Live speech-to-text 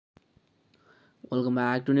Welcome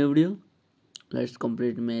back to new video. Let's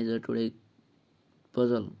complete major today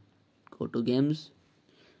puzzle. Go to games.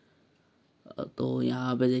 तो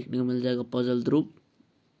यहाँ पे देखने को मिल जाएगा puzzle group.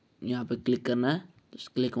 यहाँ पे click करना है.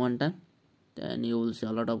 Just click one time. Then you will see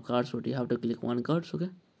a lot of cards. But you have to click one cards. Okay.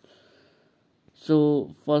 So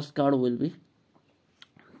first card will be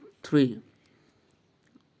 3.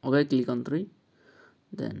 Okay, click on 3.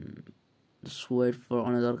 Then just wait for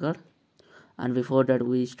another card. And before that,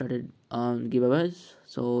 we started giveaways.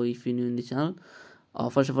 So if you're new in the channel,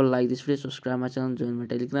 first of all, like this video, subscribe my channel, join my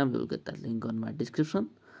Telegram. You'll get that link on my description.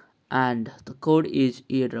 And the code is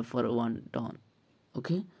eardrop for 1 ton.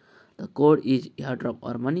 Okay, the code is eardrop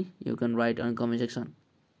or money. You can write on comment section.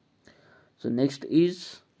 So next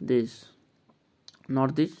is this,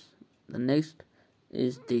 not this. The next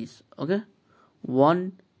is this. Okay,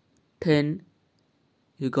 110.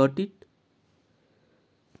 You got it.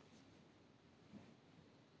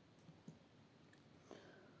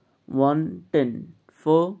 110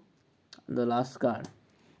 for the last card.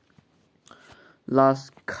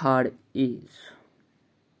 Last card is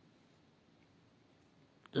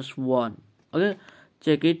just 1. Okay,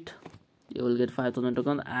 check it. You will get 5,000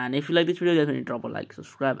 tokens. And if you like this video, definitely drop a like,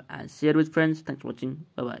 subscribe, and share with friends. Thanks for watching.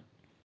 Bye bye.